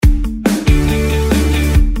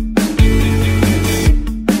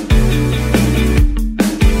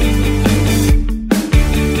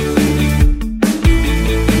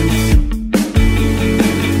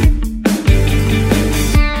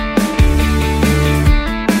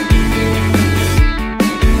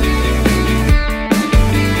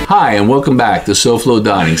Hi, and welcome back to SoFlo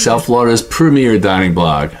Dining, South Florida's premier dining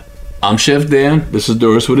blog. I'm Chef Dan. This is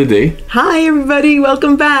Doris with a D. Hi, everybody.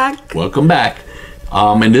 Welcome back. Welcome back.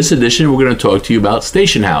 In this edition, we're going to talk to you about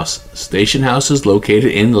Station House. Station House is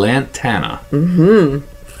located in Lantana.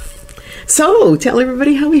 So, tell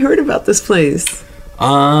everybody how we heard about this place.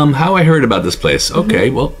 How I heard about this place. Okay,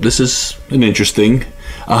 well, this is an interesting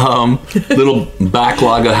little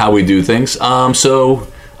backlog of how we do things. So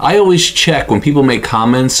I always check when people make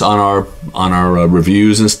comments on our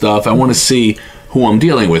reviews and stuff. I want to see who I'm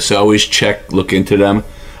dealing with, so I always look into them.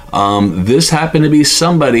 This happened to be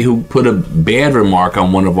somebody who put a bad remark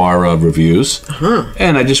on one of our reviews,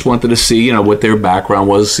 and I just wanted to see, what their background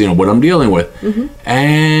was, what I'm dealing with.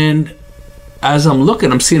 And as I'm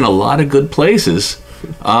looking, I'm seeing a lot of good places.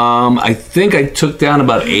 I think I took down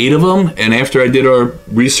about 8 of them, and after I did our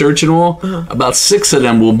research and all, about 6 of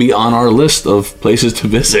them will be on our list of places to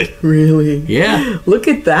visit. Really? Yeah. Look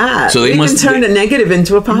at that. So they can turn a negative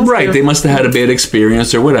into a positive. Right. They must have had a bad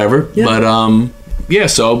experience or whatever. Yeah. But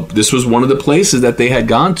so this was one of the places that they had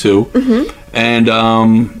gone to, and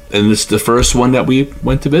it's the first one that we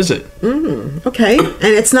went to visit. Okay. And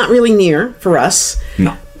it's not really near for us.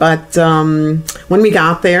 No. But when we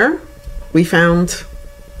got there, we found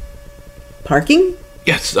parking?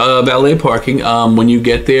 Yes, valet parking. When you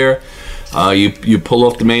get there, you pull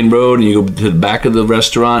off the main road and you go to the back of the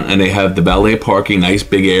restaurant, and they have the valet parking, nice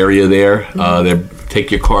big area there. They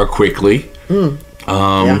take your car quickly. And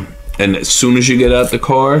as soon as you get out the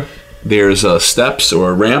car, there's steps or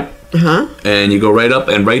a ramp, and you go right up,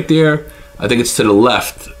 and right there, I think it's to the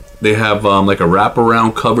left, they have like a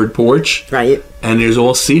wraparound covered porch. Right. And there's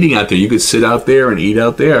all seating out there. You could sit out there and eat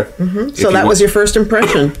out there. So that was your first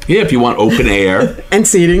impression? Yeah, if you want open air. And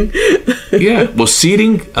seating. Yeah, well,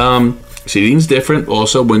 seating's different.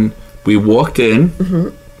 Also, when we walked in,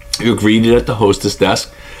 you greeted at the hostess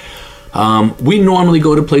desk. We normally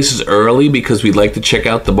go to places early because we'd like to check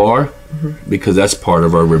out the bar, because that's part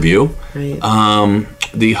of our review. Right.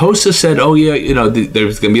 The hostess said,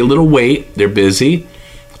 there's going to be a little wait. They're busy.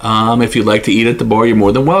 If you'd like to eat at the bar, you're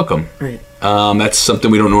more than welcome. Right. That's something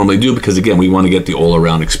we don't normally do because, again, we want to get the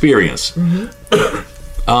all-around experience.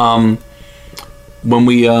 When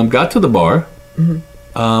we got to the bar,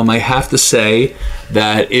 I have to say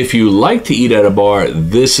that if you like to eat at a bar,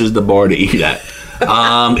 this is the bar to eat at.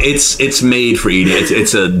 It's made for eating.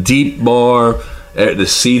 It's a deep bar. The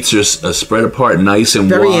seats are spread apart, nice and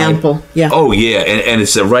very wide. Very ample, yeah. Oh, yeah, and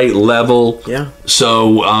it's the right level. Yeah.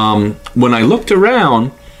 So when I looked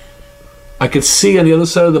around, I could see on the other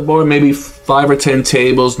side of the bar maybe 5 or 10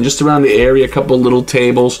 tables, and just around the area, a couple of little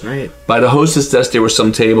tables. Right. By the hostess desk, there were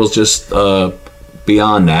some tables just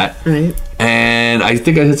beyond that. Right. And I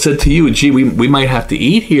think I had said to you, gee, we might have to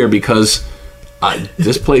eat here because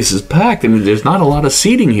this place is packed and there's not a lot of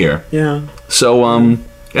seating here. Yeah. So,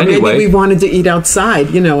 anyway. Maybe we wanted to eat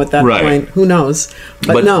outside, at that point. Who knows?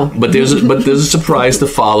 But no. But there's a surprise to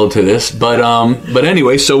follow to this. But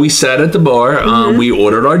anyway, so we sat at the bar. We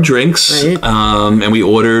ordered our drinks. Right. And we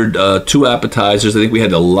ordered 2 appetizers. I think we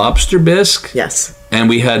had the lobster bisque. Yes. And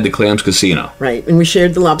we had the clams casino. Right. And we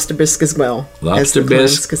shared the lobster bisque as well. Lobster as the bisque.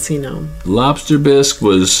 Clams casino. Lobster bisque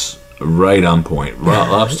was right on point.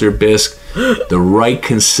 Lobster bisque, the right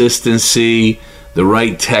consistency, the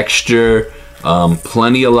right texture.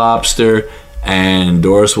 Plenty of lobster, and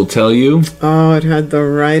Doris will tell you. Oh, it had the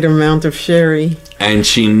right amount of sherry. And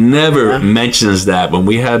she never mentions that. When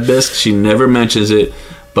we have bisque, she never mentions it.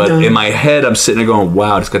 But in my head, I'm sitting there going,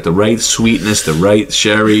 wow, it's got the right sweetness, the right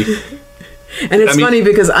sherry. And it's funny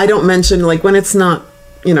because I don't mention, when it's not,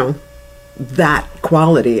 that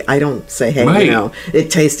quality, I don't say, hey, it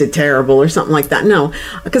tasted terrible or something like that. No,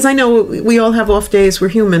 because I know we all have off days. We're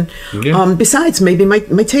human. Yeah. Besides, maybe my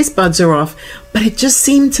taste buds are off. But it just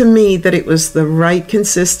seemed to me that it was the right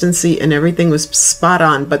consistency and everything was spot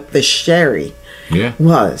on. But the sherry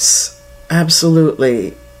was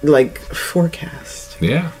absolutely forecast.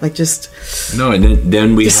 Yeah. No, and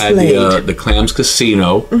then we displayed. had the Clams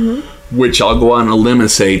Casino, which I'll go on a limb and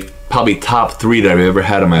say probably top 3 that I've ever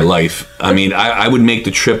had in my life. I mean, I would make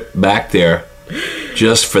the trip back there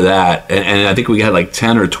just for that. And I think we had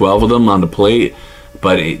 10 or 12 of them on the plate,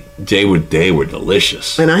 but they were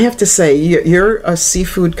delicious. And I have to say, you're a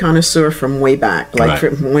seafood connoisseur from way back,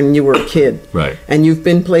 from when you were a kid. Right. And you've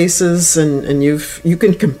been places and you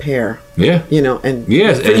can compare. Yeah. And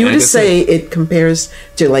yes, for you to say it compares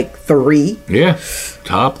to 3. Yeah.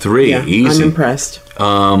 Top 3. Yeah, easy. I'm impressed.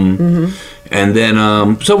 And then,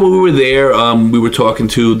 so when we were there, we were talking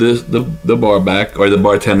to the barback or the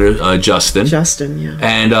bartender, Justin. Justin, yeah.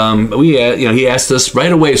 And he asked us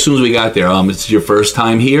right away as soon as we got there, "Is your first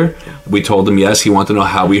time here?" Yeah. We told him yes. He wanted to know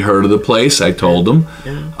how we heard of the place. I told him.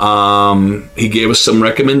 Yeah. He gave us some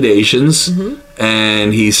recommendations,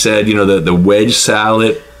 and he said, the wedge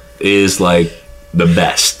salad is like the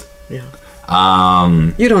best. Yeah.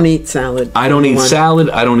 You don't eat salad. I don't eat salad.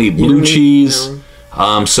 I don't eat blue cheese.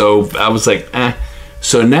 No. So I was like, eh.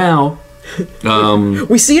 So now,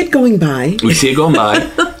 we see it going by.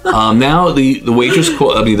 Now the waitress,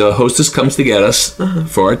 the hostess comes to get us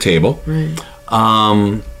for our table. Right.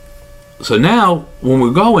 So now when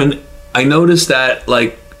we're going, I noticed that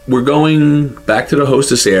like we're going back to the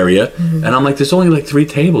hostess area, and I'm like, there's only like 3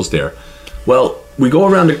 tables there. Well, we go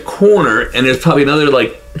around the corner, and there's probably another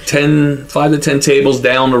like 5 to 10 tables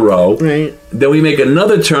down the row. Right. Then we make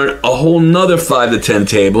another turn, a whole nother 5 to 10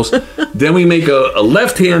 tables. Then we make a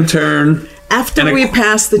left-hand turn. After we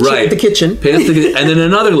pass the kitchen. And then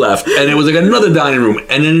another left. And it was like another dining room.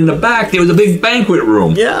 And then in the back, there was a big banquet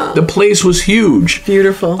room. Yeah. The place was huge.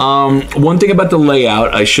 Beautiful. One thing about the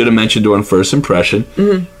layout I should have mentioned during first impression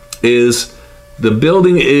is the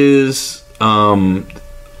building is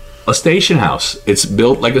a station house. It's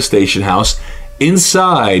built like a station house.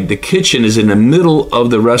 Inside, the kitchen is in the middle of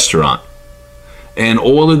the restaurant. And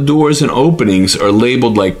all the doors and openings are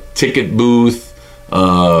labeled like ticket booth,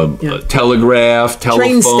 telegraph,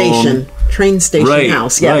 telephone. Train station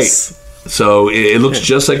house, yes. Right. So it looks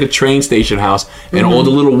just like a train station house. And all the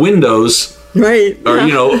little windows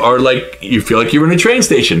are like, you feel like you're in a train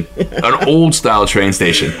station. An old style train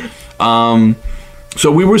station.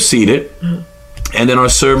 So we were seated. And then our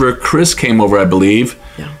server, Chris, came over, I believe.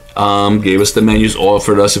 Yeah. Gave us the menus,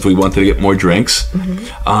 offered us if we wanted to get more drinks.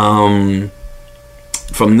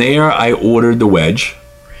 From there, I ordered the wedge.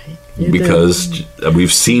 Right. Because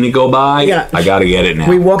we've seen it go by. Yeah. I got to get it now.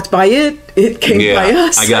 We walked by it. It came by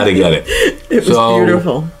us. I got to get it. It was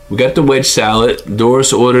beautiful. We got the wedge salad.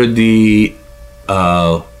 Doris ordered the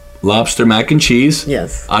lobster mac and cheese.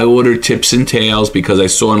 Yes. I ordered tips and tails because I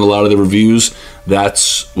saw in a lot of the reviews that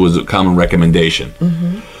was a common recommendation.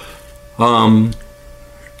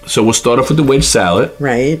 So we'll start off with the wedge salad.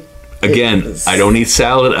 Right. Again, I don't eat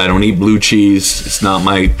salad. I don't eat blue cheese. It's not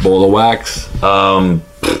my ball of wax.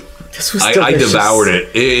 This was delicious. I devoured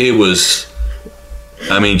it. It was...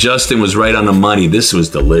 I mean, Justin was right on the money. This was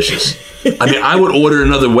delicious. I mean, I would order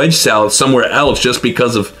another wedge salad somewhere else just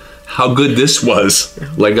because of how good this was.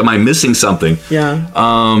 Like, am I missing something? Yeah.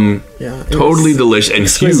 Totally delicious and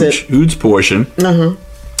exquisite. Huge portion. The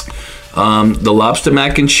lobster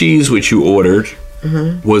mac and cheese, which you ordered,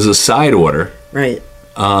 was a side order. Right.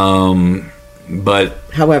 But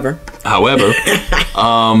however,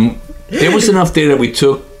 there was enough there that we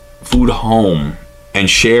took food home and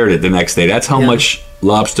shared it the next day. That's how much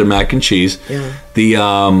lobster mac and cheese. Yeah.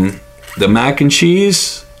 The mac and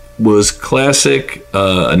cheese was classic,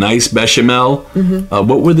 a nice bechamel.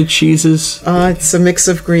 What were the cheeses? It's a mix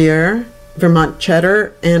of Gruyere, Vermont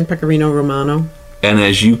cheddar, and Pecorino Romano. And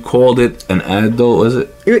as you called it, an adult, was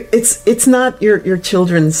it? It's not your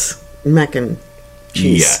children's mac and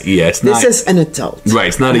cheese. Yeah, it's not. This is an adult. Right,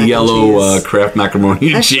 it's not a yellow Kraft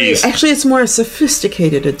macaroni and cheese. Actually, it's more a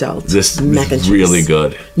sophisticated adult mac and cheese. Really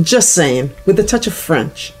good. Just saying, with a touch of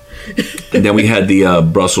French. And then we had the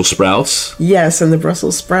Brussels sprouts. Yes, and the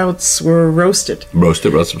Brussels sprouts were roasted.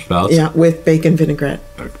 Roasted Brussels sprouts? Yeah, with bacon vinaigrette.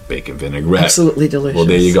 Bacon vinaigrette. Absolutely delicious. Well,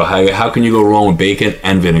 there you go. How can you go wrong with bacon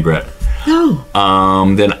and vinaigrette? No.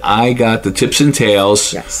 Then I got the tips and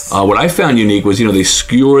tails. Yes. What I found unique was, they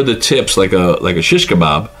skewer the tips like a shish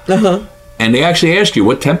kebab. And they actually ask you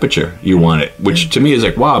what temperature you want it, which to me is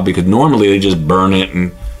like, wow, because normally they just burn it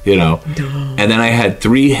and... And then I had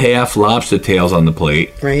 3 half lobster tails on the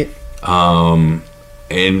plate. Right. And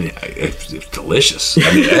it was delicious.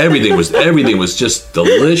 I mean, everything was just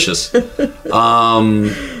delicious.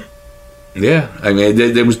 Yeah, I mean,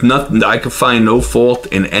 there was nothing. I could find no fault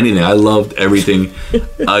in anything. I loved everything.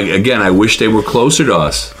 Again, I wish they were closer to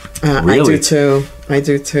us. Really, I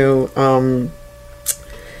do too.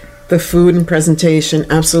 The food and presentation,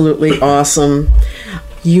 absolutely awesome.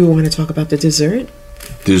 You want to talk about the dessert?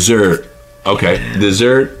 Dessert. Okay.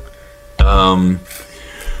 Dessert.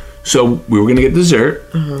 So we were going to get dessert.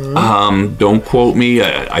 Don't quote me.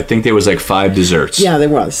 I think there was like 5 desserts. Yeah, there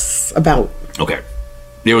was. About. Okay.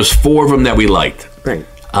 There was 4 of them that we liked. Right.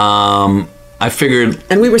 I figured...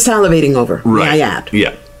 And we were salivating over, right. may I add.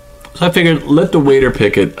 Yeah. So I figured, let the waiter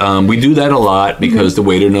pick it. We do that a lot because the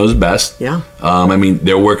waiter knows best. Yeah. I mean,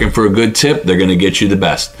 they're working for a good tip. They're going to get you the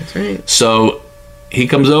best. That's right. So he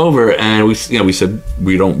comes over and we said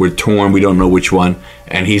we're torn, we don't know which one,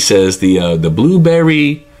 and he says the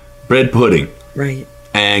blueberry bread pudding. Right.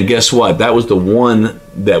 And guess what? That was the one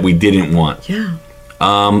that we didn't want. Yeah.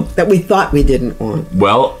 That we thought we didn't want.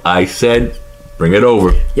 Well, I said, bring it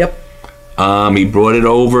over. Yep. He brought it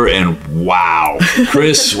over, and wow,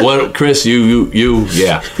 Chris,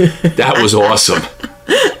 yeah, that was awesome.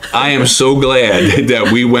 I am so glad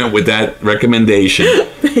that we went with that recommendation.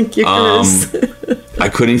 Thank you, Chris. I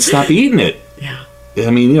couldn't stop eating it. Yeah. I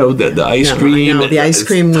mean, the ice cream. The ice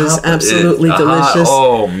cream was absolutely delicious.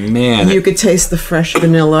 Oh, man. You could taste the fresh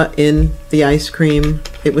vanilla in the ice cream.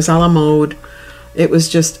 It was a la mode. It was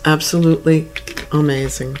just absolutely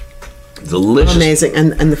amazing. Delicious. Amazing.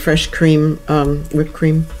 And the fresh cream, whipped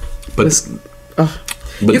cream. But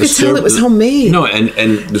you could tell it was homemade. No,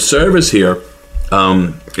 and the service here,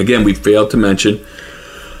 again, we failed to mention,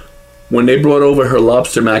 when they brought over her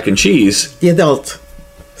lobster mac and cheese, the adult,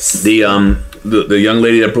 the young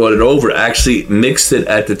lady that brought it over actually mixed it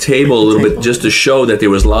at the table a little bit just to show that there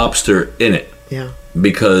was lobster in it. Yeah.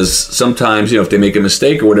 Because sometimes, if they make a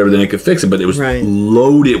mistake or whatever, then they could fix it. But it was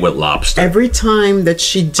loaded with lobster. Every time that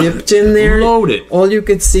she dipped in there, loaded. All you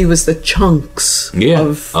could see was the chunks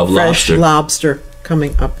of fresh lobster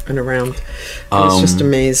coming up and around. It was just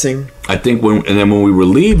amazing. I think when we were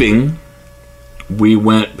leaving, we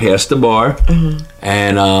went past the bar,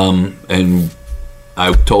 and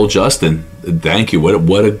I told Justin, thank you.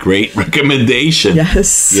 What a great recommendation.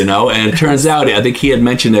 Yes. And it turns out, I think he had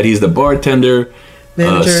mentioned that he's the bartender,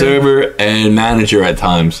 server, and manager at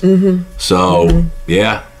times. Mm-hmm. So,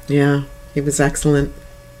 yeah. Yeah, he was excellent.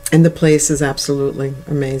 And the place is absolutely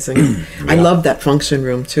amazing. I love that function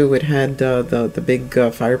room, too. It had the big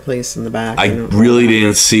fireplace in the back. I really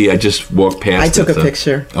didn't see. I just walked past I took a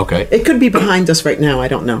picture. Okay. It could be behind us right now. I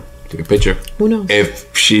don't know. Take a picture. Who knows?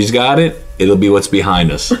 If she's got it, it'll be what's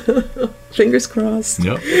behind us. Fingers crossed.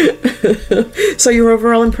 Yep. So your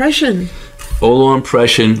overall impression? Overall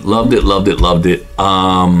impression, loved it.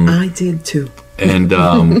 I did too. And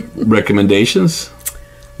recommendations?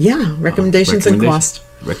 Yeah, recommendations and cost.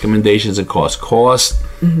 Recommendations and cost. Cost,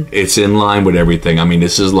 it's in line with everything. I mean,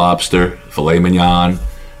 this is lobster, filet mignon.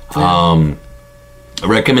 Yeah.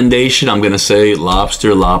 Recommendation, I'm going to say lobster.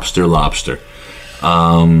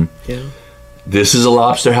 Yeah. This is a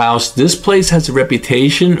lobster house. This place has a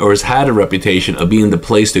reputation, or has had a reputation, of being the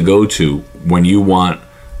place to go to when you want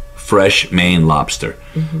fresh Maine lobster.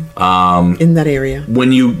 In that area.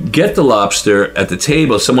 When you get the lobster at the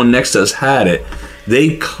table, someone next to us had it.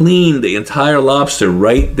 They clean the entire lobster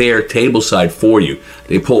right there tableside for you.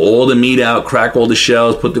 They pull all the meat out, crack all the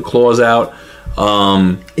shells, put the claws out.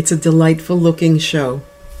 It's a delightful looking show.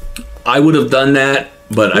 I would have done that,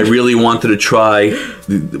 but I really wanted to try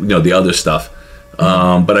the other stuff.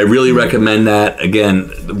 But I really recommend that.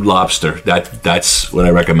 Again, lobster. That's what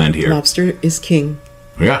I recommend here. Lobster is king.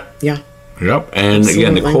 Yeah. Yeah. Yep. And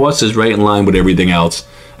again, the cost is right in line with everything else.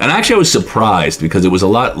 And actually, I was surprised because it was a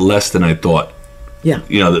lot less than I thought. Yeah.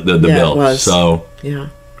 The bill. It was. So. Yeah.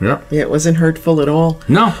 Yeah. Yeah, it wasn't hurtful at all.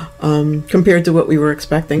 No. Compared to what we were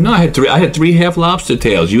expecting. No, I had three half lobster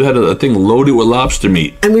tails. You had a thing loaded with lobster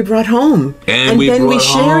meat. And we brought home. And then we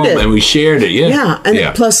shared it. And we shared it, yeah. Yeah,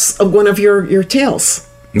 and plus one of your tails.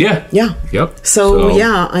 Yeah. Yeah. Yep. So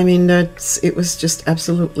yeah, I mean, it was just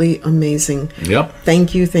absolutely amazing. Yep.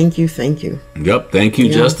 Thank you. Yep. Thank you,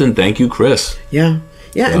 Justin. Thank you, Chris. Yeah.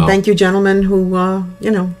 Yeah, and thank you, gentlemen, who,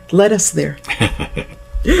 led us there.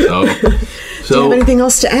 So, do you have anything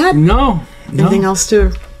else to add? No. Anything else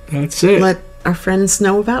to that's it. let our friends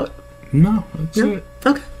know about? No, that's it.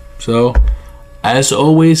 Okay. So, as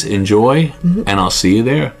always, enjoy, and I'll see you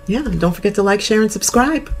there. Yeah, and don't forget to like, share, and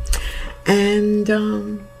subscribe. And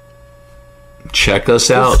check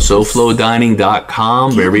us out,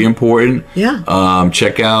 SoFloDining.com. Very important. Yeah.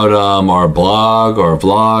 Check out our blog, our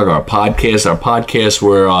vlog, our podcast. Our podcasts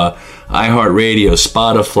were iHeartRadio,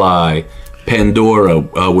 Spotify, Pandora.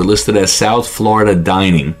 We're listed as South Florida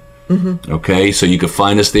Dining. Okay, so you can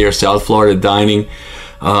find us there, South Florida Dining.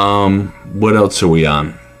 What else are we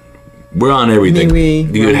on? We're on everything.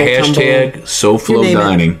 You can hashtag SoFlo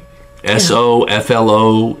Dining.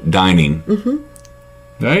 SOFLO Dining.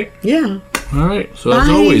 Right? Yeah. All right. So as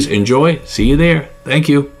always, enjoy. See you there. Thank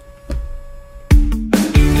you.